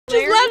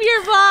love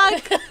your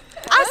vlog.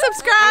 I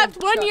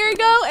subscribed 1 year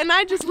ago, and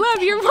I just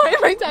love your vlog.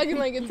 Am I talking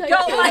like a type?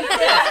 Don't like this.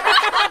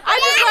 I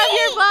just love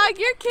your vlog.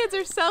 Your kids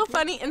are so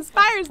funny.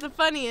 Inspire's the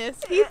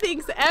funniest. He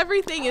thinks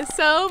everything is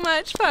so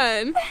much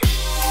fun.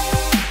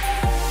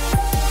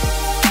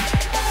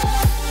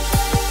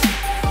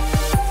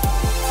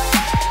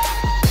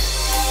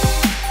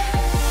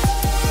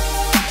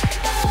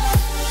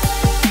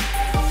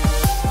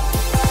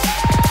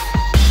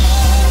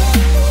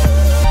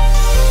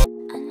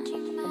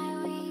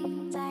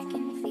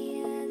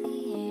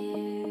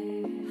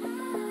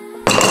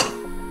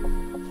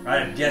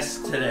 I have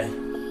guests today. You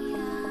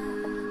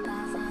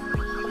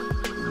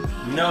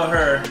know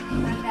her.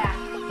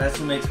 That's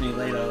what makes me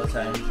late all the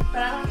time.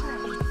 But I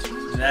don't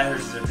time. That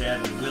is her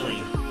dad,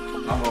 Willie.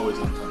 I'm always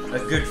on time. A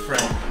good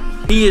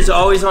friend. He is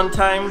always on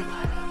time.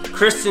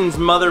 Kristen's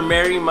mother,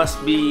 Mary,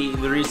 must be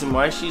the reason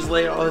why she's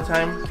late all the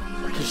time.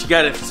 Because she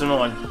got it for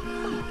someone.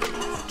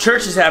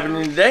 Church is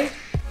happening today.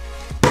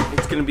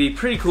 It's going to be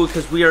pretty cool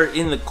because we are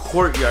in the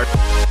courtyard.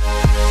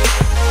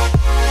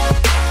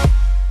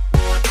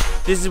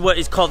 This is what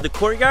is called the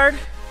courtyard.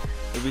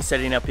 We'll be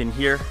setting up in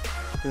here,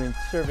 doing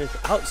service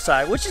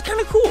outside, which is kind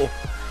of cool.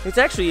 It's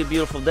actually a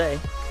beautiful day.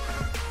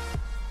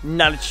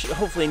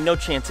 Hopefully no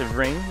chance of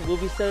rain. We'll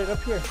be setting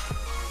up here.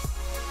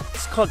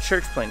 It's called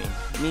church planting,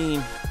 meaning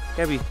you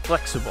gotta be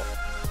flexible.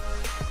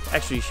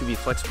 Actually, you should be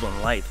flexible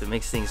in life. It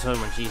makes things so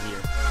much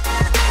easier.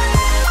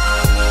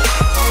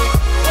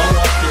 Long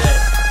walk today.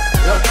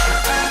 Yep.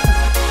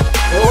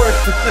 Forward.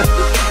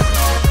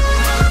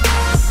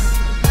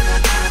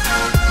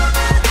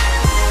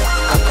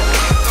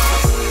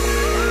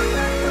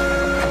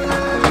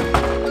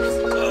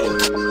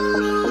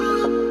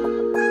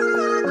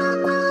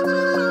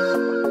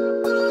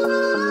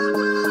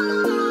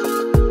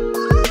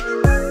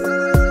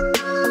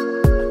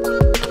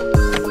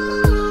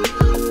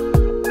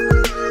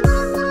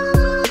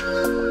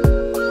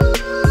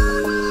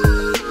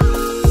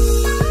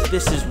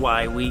 This is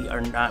why we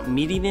are not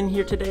meeting in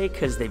here today,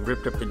 because they've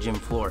ripped up the gym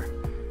floor.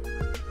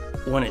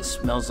 One, it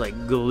smells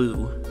like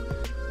glue.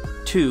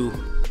 Two,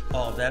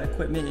 all of that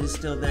equipment is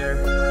still there.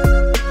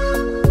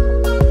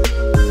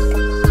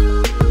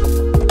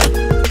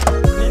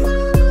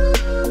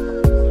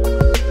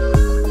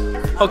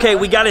 Okay,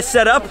 we got it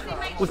set up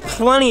with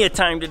plenty of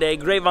time today.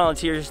 Great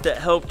volunteers that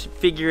helped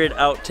figure it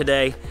out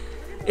today.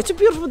 It's a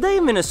beautiful day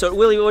in Minnesota.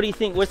 Willie, what do you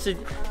think? With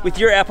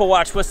your Apple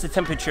Watch, what's the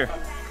temperature?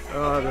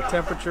 The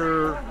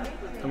temperature,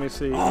 let me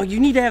see. Oh, you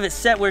need to have it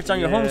set where it's on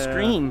your home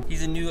screen.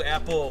 He's a new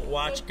Apple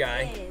Watch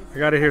guy. I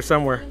got it here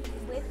somewhere.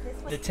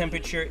 The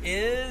temperature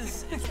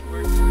is... It's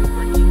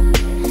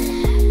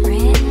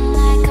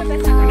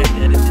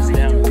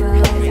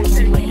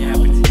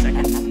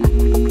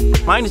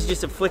Mine is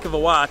just a flick of a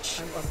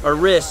watch, or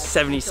wrist,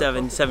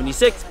 77,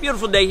 76.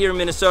 Beautiful day here in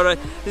Minnesota.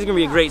 This is gonna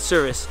be a great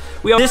service.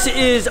 This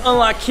is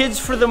Unlock Kids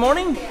for the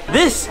morning.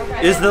 This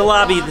is the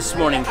lobby this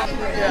morning.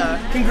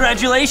 Yeah.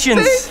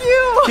 Congratulations.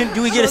 Thank you.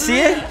 Do we get to see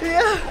it? Yeah.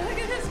 Look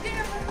at this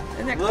camera.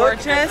 Isn't it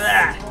gorgeous? Look at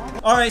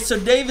that. All right, so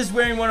Dave is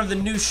wearing one of the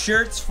new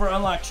shirts for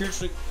Unlock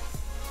Church.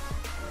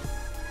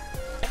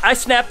 I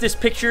snapped this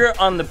picture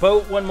on the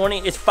boat one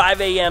morning. It's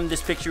 5 a.m.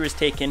 this picture was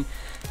taken.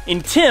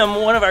 And Tim,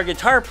 one of our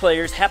guitar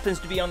players, happens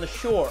to be on the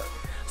shore.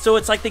 So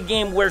it's like the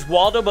game, where's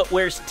Waldo, but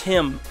where's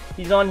Tim?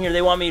 He's on here.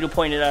 They want me to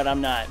point it out. I'm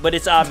not, but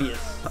it's obvious.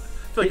 I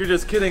feel like you're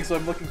just kidding, so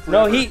I'm looking for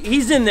No,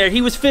 he's in there. He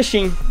was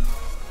fishing.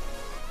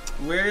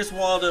 Where's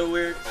Waldo?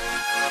 Where?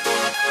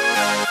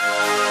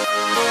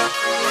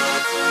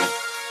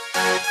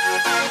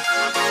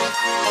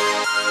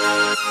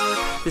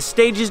 The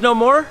stage is no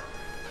more.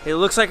 It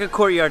looks like a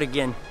courtyard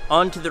again.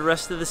 On to the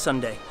rest of the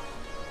Sunday.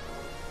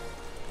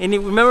 And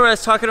remember I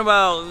was talking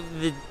about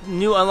the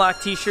new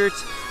Unlock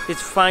t-shirts?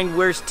 It's Find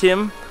Where's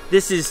Tim?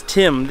 This is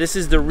Tim. This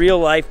is the real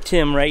life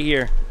Tim right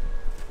here.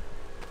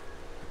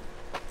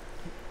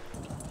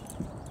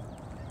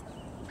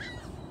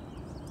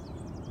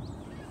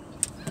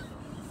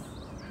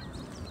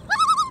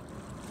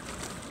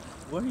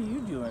 What are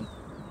you doing?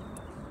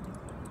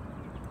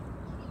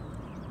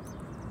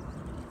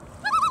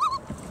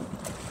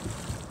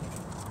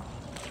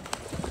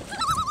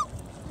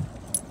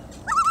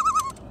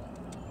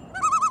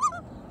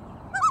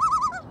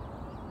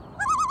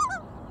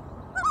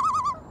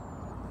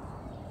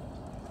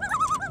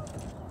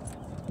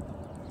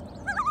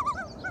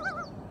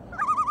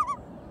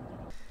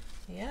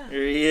 Yeah.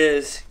 There he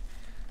is,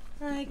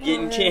 My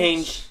getting courage.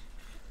 changed.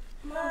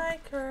 My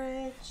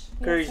courage.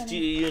 Courage, do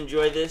you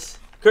enjoy this?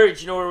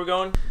 Courage, you know where we're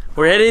going?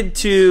 We're headed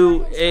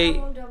to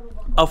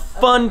a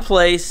fun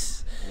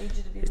place.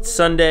 It's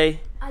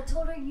Sunday.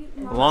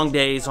 Long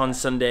days on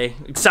Sunday.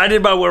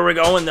 Excited about where we're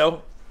going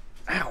though.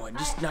 Ow, I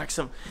just knocked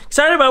some.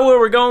 Excited about where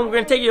we're going. We're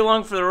gonna take you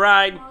along for the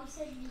ride.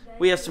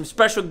 We have some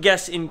special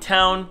guests in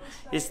town.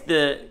 It's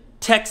the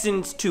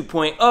Texans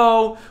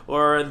 2.0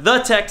 or the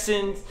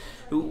Texans.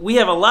 We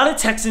have a lot of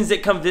Texans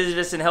that come visit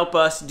us and help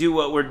us do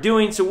what we're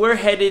doing. So we're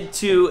headed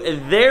to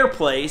their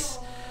place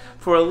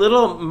for a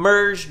little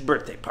merged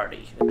birthday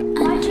party.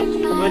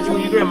 Will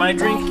you grab my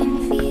drink?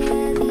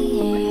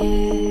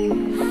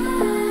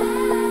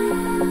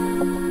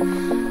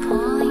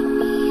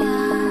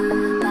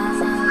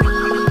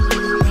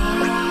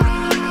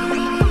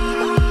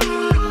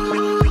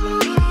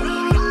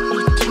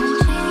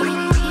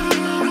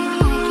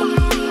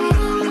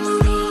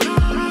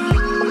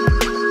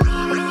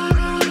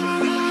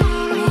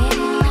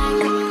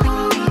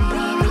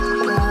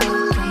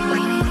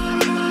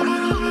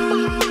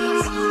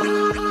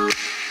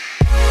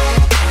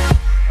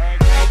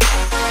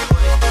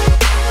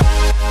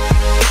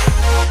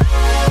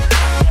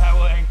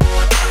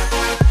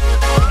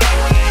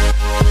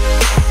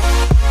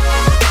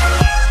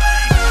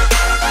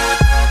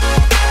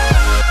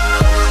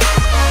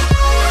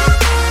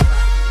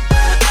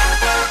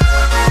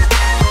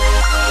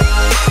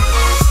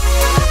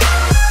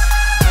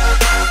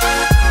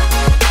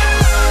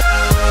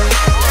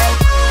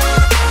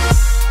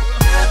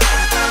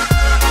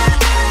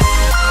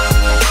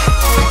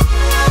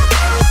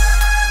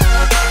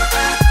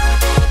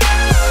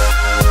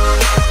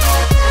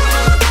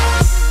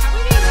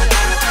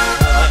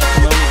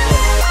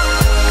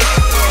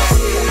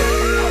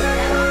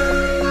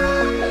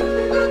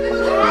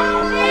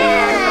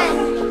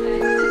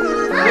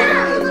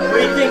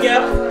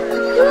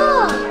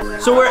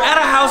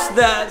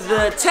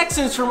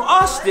 Texans from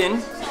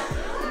Austin,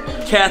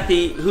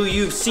 Kathy, who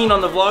you've seen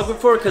on the vlog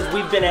before because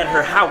we've been at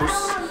her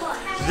house.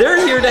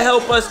 They're here to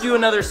help us do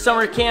another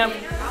summer camp.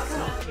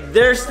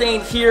 They're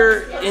staying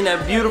here in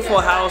a beautiful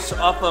house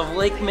off of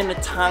Lake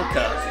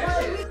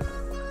Minnetonka.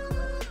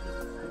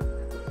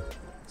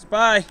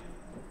 Spy,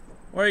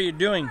 what are you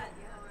doing?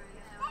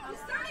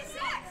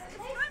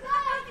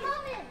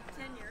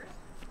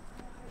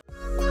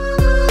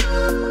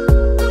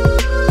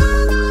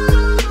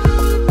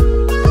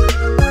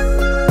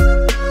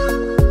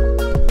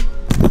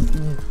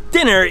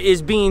 Dinner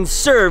is being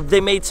served.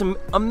 They made some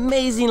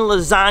amazing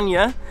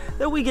lasagna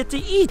that we get to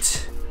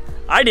eat.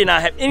 I did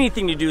not have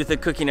anything to do with the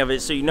cooking of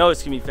it, so you know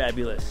it's gonna be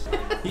fabulous.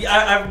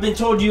 I've been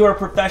told you are a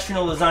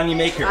professional lasagna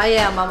maker. I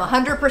am. I'm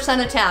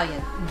 100%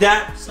 Italian.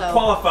 That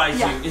qualifies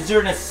you. Is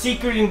there a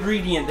secret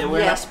ingredient that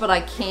we're Yes, but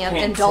I can't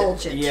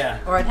indulge it. Yeah.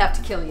 Or I'd have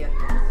to kill you.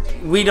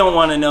 We don't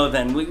want to know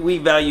then. We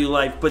value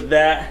life, but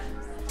that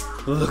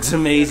looks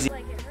amazing.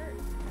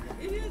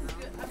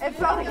 It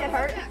probably get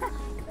hurt.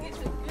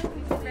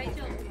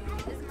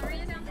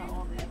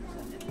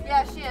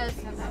 Yeah, she is.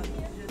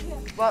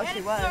 Well, she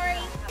was. Sorry.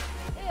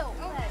 Ew.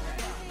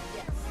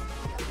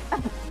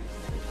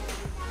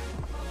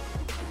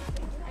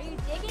 Are you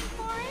digging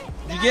for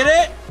it? Did you get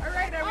it? All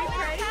right, are we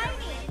ready?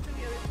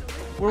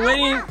 We're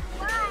waiting.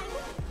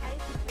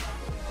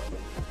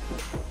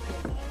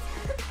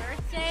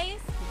 Birthdays.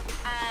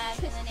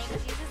 In the name of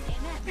Jesus,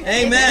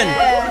 amen.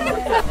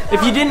 Amen.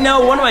 If you didn't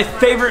know, one of my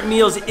favorite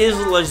meals is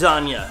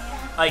lasagna.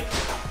 Like,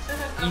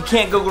 you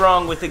can't go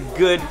wrong with a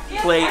good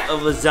plate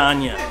of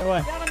lasagna.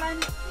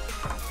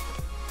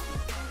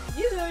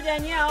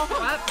 Danielle.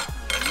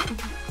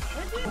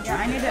 Yeah,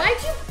 I need to.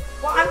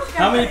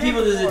 How many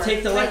people does it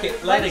take to light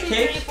a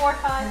cake? 4,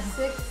 5,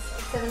 6,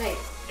 7, 8.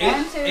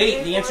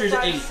 8. The answer is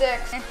 8.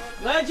 6.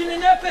 Legend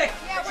and epic.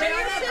 Yeah, where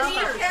you're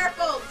sitting, be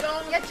careful.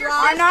 Don't get your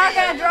I'm not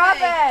gonna drop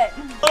it.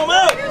 Oh,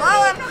 out.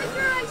 Wow,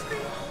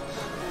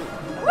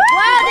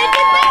 they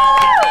did that!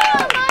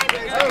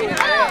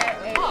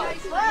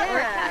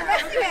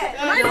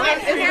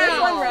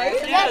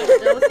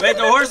 Wait,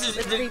 the horse is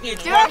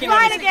walking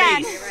on his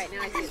face.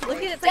 Look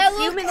at it, it's like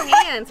human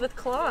hands with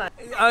claws.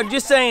 I'm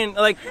just saying,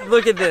 like,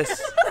 look at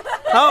this.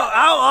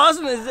 How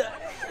awesome is that?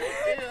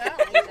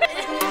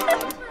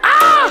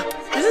 Ah!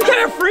 This is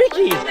kind of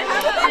freaky.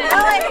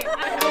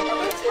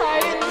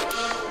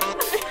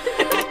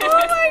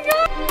 Oh my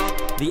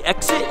god! The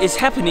exit is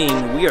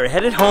happening. We are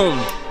headed home.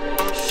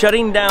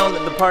 Shutting down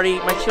the party.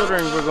 My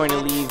children were going to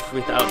leave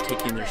without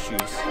taking their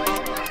shoes.